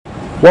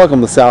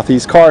Welcome to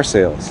Southeast Car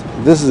Sales.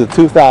 This is a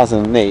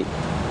 2008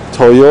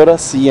 Toyota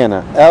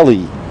Sienna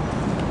LE.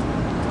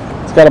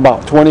 It's got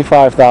about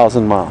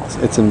 25,000 miles.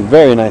 It's in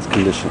very nice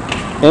condition,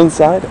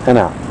 inside and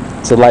out.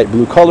 It's a light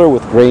blue color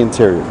with gray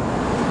interior.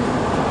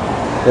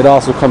 It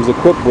also comes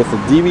equipped with a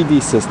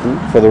DVD system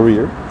for the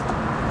rear,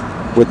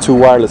 with 2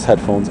 wireless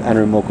headphones and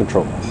remote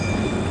control.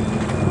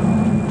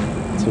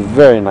 It's a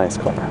very nice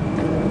car.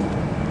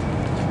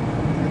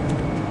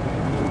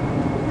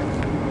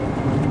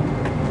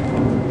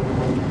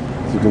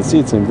 As you can see,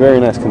 it's in very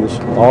nice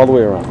condition all the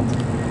way around.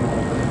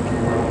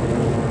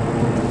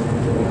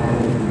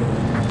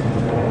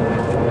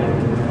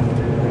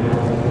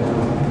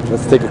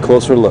 Let's take a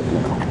closer look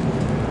now.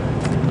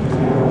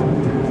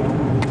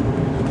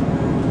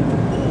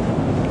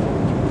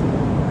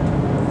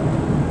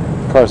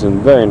 The car's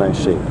in very nice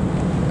shape.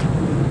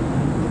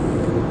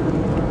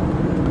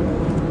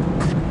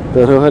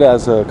 The hood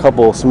has a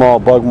couple small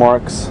bug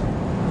marks,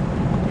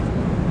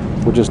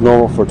 which is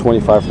normal for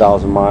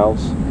 25,000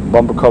 miles.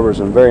 Bumper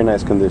covers in very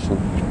nice condition.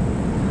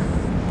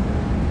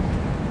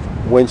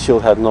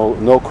 Windshield had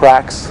no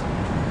cracks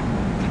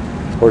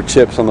or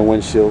chips on the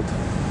windshield.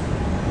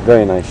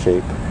 Very nice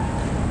shape.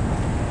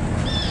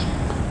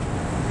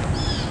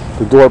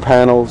 The door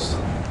panels,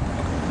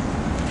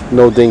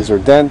 no dings or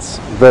dents.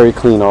 Very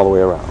clean all the way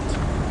around.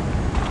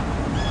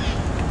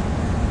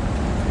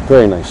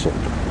 Very nice shape.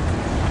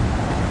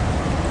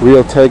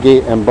 Rear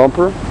tailgate and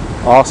bumper,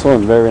 also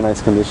in very nice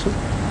condition.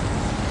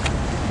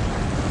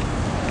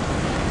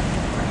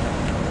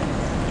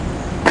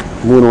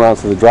 Moving around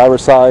to the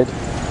driver's side,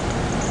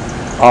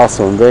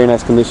 also in very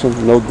nice condition,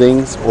 no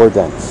dings or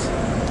dents.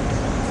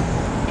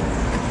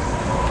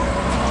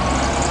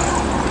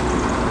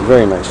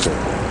 Very nice shape.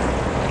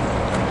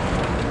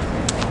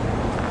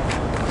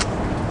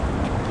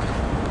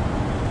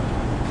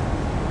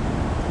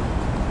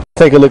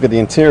 Take a look at the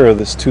interior of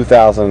this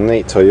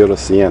 2008 Toyota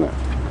Sienna.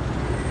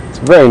 It's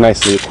very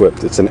nicely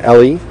equipped. It's an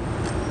LE.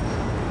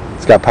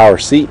 It's got power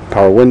seat,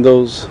 power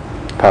windows,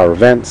 power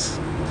vents.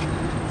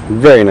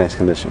 Very nice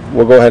condition.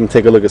 We'll go ahead and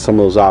take a look at some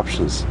of those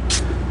options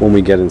when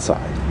we get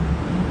inside.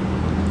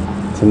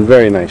 It's in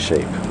very nice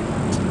shape.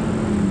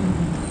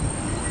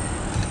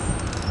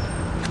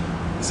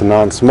 It's a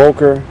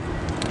non-smoker.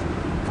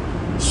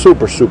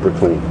 Super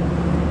clean.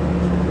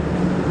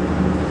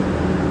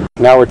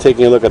 Now we're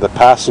taking a look at the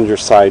passenger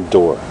side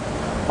door.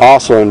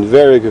 Also in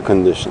very good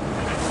condition.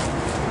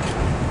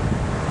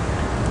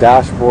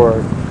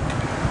 Dashboard,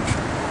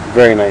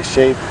 very nice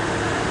shape.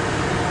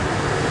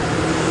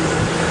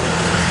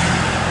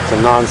 It's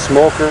a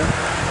non-smoker.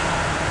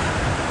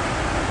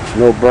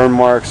 No burn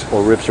marks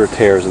or rips or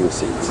tears in the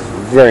seats.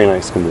 Very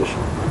nice condition.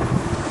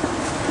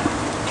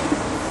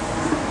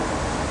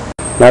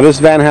 Now this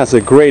van has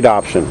a great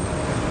option.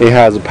 It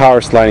has a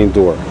power sliding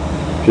door.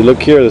 If you look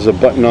here, there's a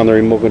button on the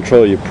remote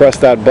control. You press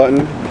that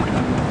button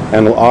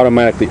and it'll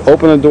automatically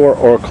open the door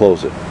or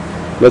close it.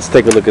 Let's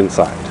take a look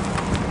inside.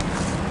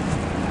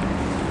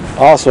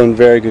 Also in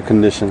very good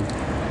condition.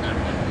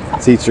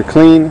 Seats are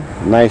clean,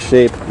 nice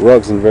shape,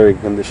 rugs in very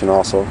good condition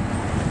also.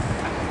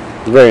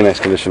 Very nice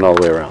condition all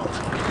the way around.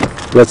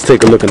 Let's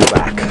take a look in the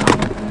back.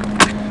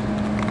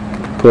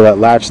 Pull that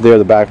latch there,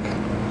 the back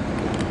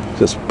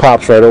just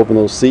pops right open,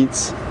 those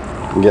seats,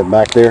 and get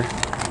back there.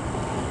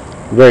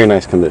 Very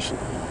nice condition.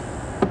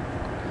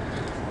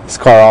 This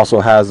car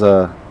also has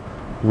a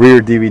rear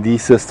DVD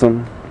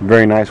system.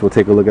 Very nice. We'll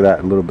take a look at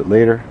that a little bit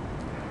later.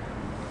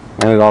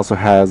 And it also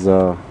has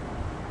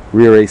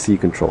rear AC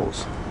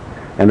controls.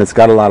 And it's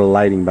got a lot of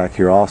lighting back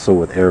here also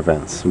with air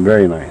vents.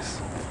 Very nice.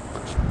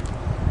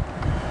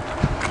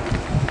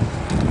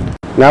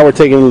 Now we're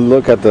taking a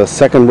look at the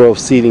second row of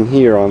seating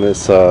here on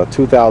this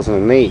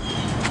 2008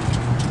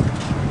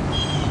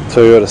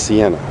 Toyota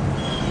Sienna.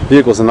 The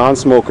vehicle's a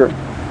non-smoker.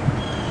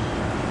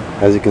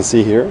 As you can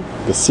see here,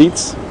 the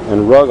seats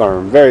and rug are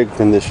in very good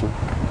condition.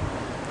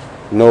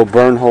 No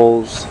burn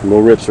holes, no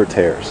rips or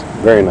tears.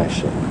 Very nice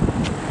shape.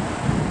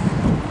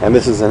 And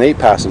this is an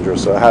 8-passenger,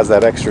 so it has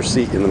that extra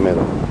seat in the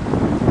middle.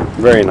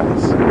 Very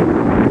nice.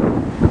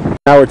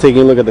 Now we're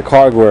taking a look at the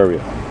cargo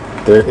area.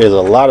 There is a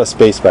lot of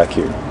space back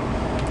here.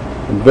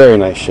 Very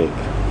nice shape.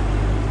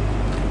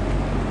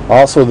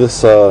 Also,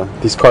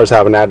 these cars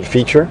have an added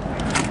feature.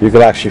 You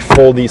can actually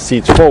fold these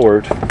seats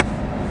forward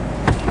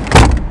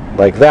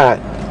like that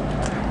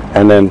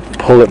and then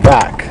pull it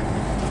back,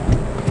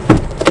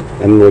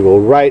 and we'll go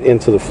right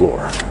into the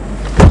floor.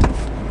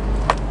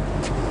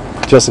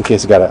 Just in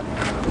case you gotta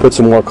put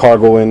some more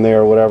cargo in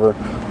there or whatever,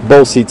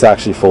 both seats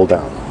actually fold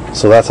down.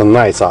 So that's a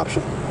nice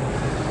option.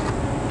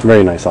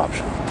 Very nice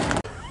option.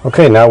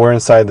 Okay, now we're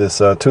inside this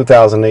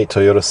 2008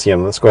 Toyota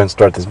Sienna. Let's go ahead and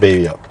start this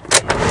baby up.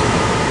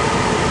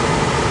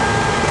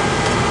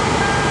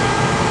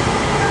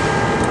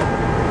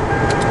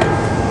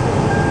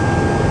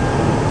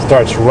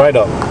 Starts right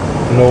up.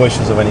 No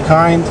issues of any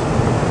kind.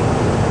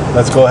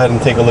 Let's go ahead and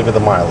take a look at the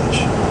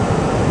mileage.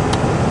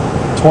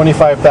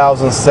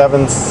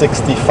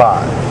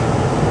 25,765.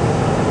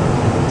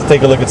 Let's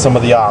take a look at some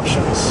of the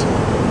options.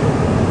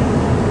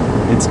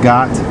 It's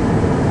got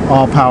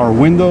all power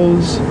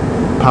windows,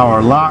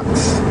 power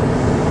locks,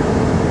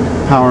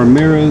 power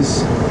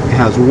mirrors. It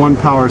has one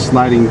power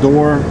sliding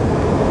door.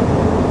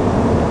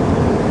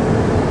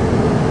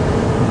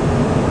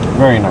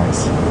 Very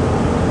nice.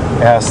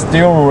 It has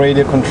steering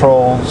radio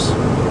controls.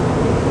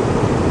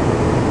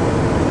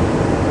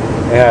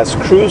 It has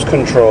cruise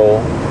control.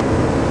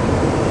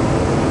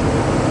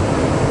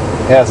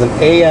 It has an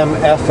AM,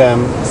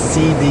 FM,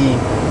 CD,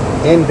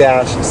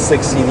 in-dash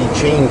 6 CD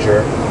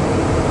changer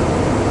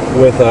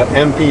with a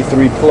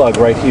MP3 plug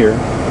right here.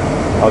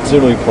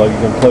 Auxiliary plug. You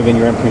can plug in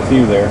your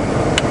MP3 there.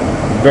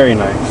 Very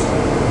nice.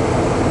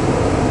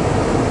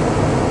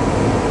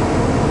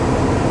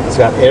 It's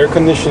got air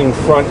conditioning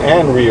front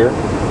and rear.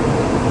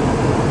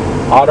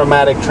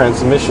 Automatic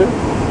transmission.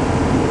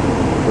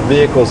 The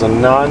vehicle is a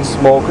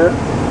non-smoker.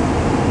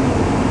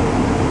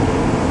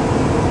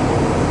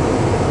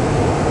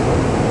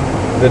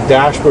 The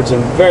dashboard's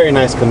in very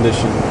nice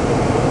condition.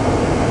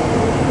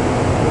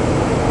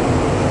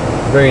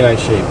 Very nice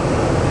shape.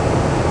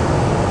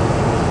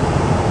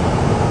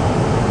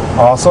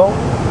 Also,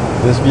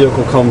 this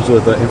vehicle comes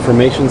with an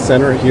information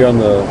center here on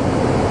the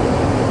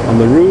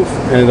roof,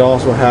 and it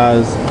also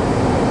has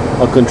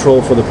a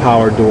control for the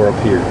power door up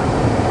here.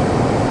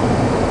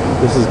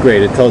 This is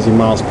great. It tells you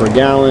miles per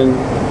gallon,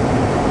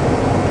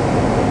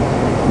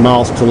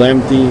 miles till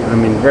empty. I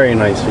mean, very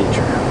nice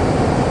feature.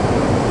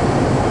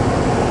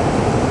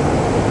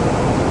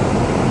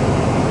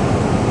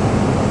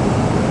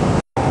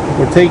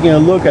 We're taking a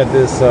look at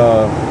this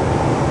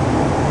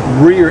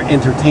rear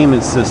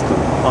entertainment system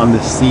on the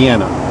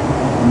Sienna.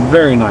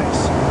 Very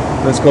nice.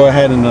 Let's go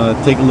ahead and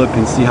take a look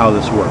and see how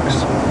this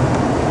works.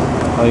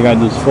 All you gotta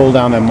do is fold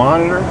down that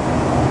monitor.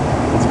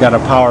 It's got a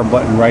power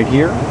button right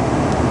here.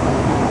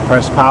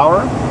 Press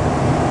power.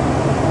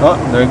 Oh,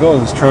 there it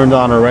goes. It's turned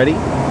on already.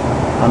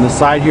 On the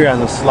side here has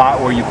a slot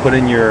where you put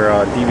in your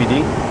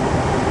DVD.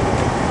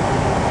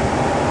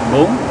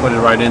 Boom, put it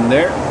right in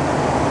there.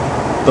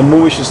 The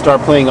movie should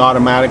start playing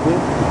automatically.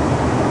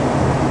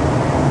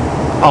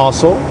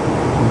 Also,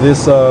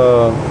 this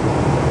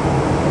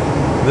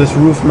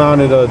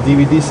roof-mounted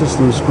DVD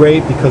system is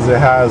great because it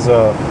has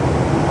a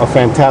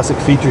fantastic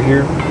feature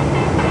here.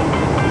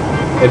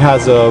 It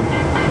has a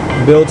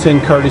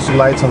built-in courtesy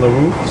lights on the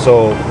roof,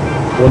 so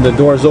when the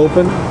doors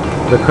open,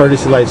 the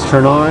courtesy lights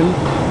turn on.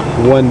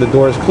 When the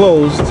door is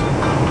closed,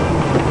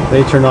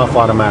 they turn off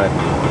automatically.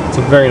 It's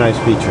a very nice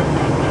feature.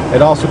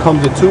 It also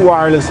comes with 2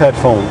 wireless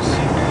headphones,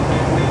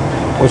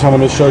 which I'm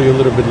going to show you a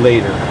little bit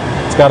later.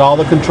 It's got all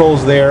the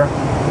controls there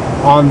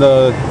on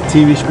the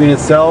TV screen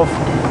itself,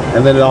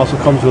 and then it also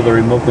comes with a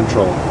remote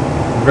control.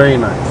 Very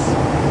nice.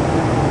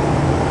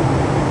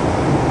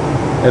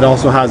 It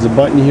also has a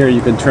button here.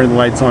 You can turn the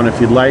lights on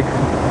if you'd like,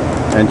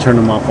 and turn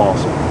them off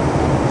also.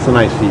 It's a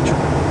nice feature.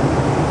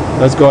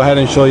 Let's go ahead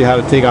and show you how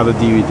to take out the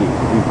DVD.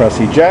 You press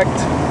eject.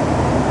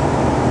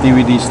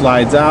 DVD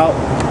slides out.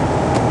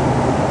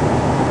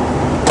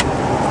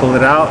 Pull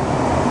it out.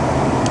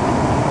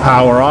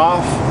 Power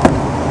off.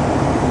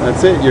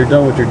 That's it. You're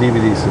done with your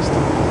DVD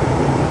system.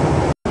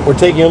 We're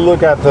taking a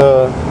look at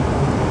the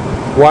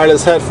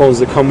wireless headphones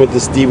that come with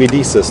this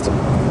DVD system.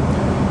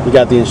 You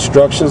got the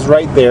instructions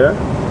right there.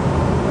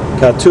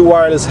 Got 2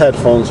 wireless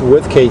headphones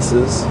with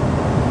cases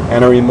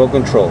and a remote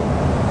control.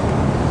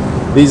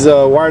 These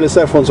wireless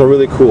headphones are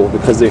really cool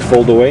because they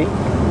fold away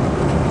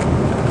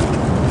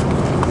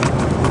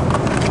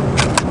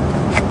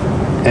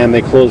and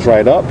they close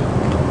right up,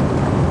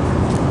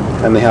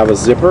 and they have a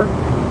zipper.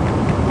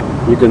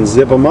 You can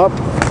zip them up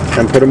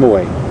and put them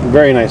away.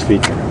 Very nice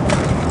feature.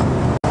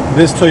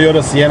 This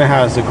Toyota Sienna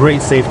has a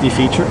great safety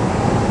feature.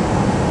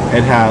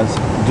 It has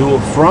dual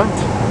front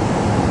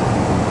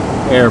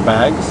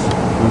airbags,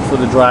 one for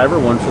the driver,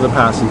 one for the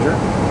passenger.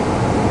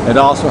 It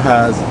also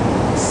has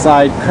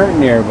side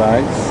curtain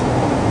airbags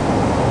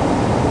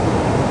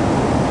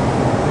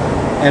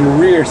and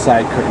rear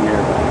side curtain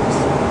airbags.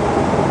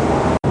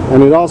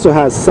 And it also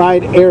has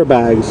side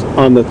airbags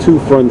on the 2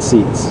 front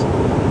seats,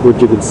 which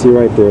you can see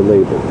right there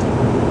labeled.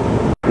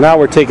 Now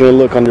we're taking a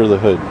look under the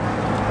hood.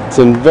 It's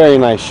in very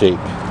nice shape.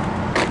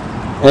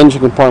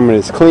 Engine compartment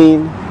is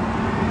clean,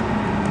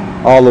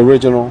 all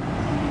original,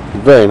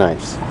 very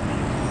nice.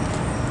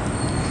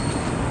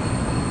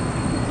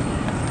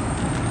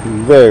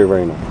 Very,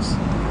 very nice.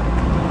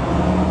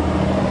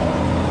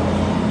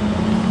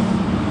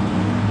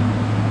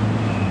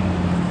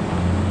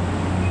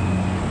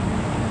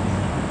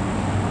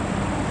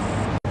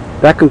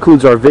 That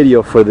concludes our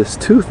video for this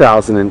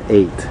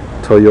 2008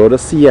 Toyota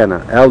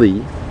Sienna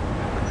LE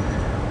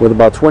with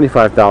about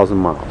 25,000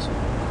 miles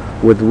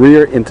with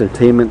rear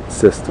entertainment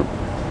system.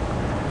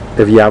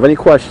 If you have any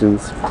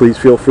questions, please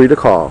feel free to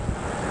call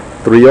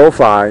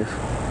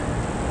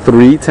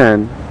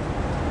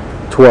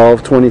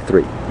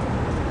 305-310-1223.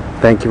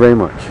 Thank you very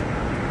much.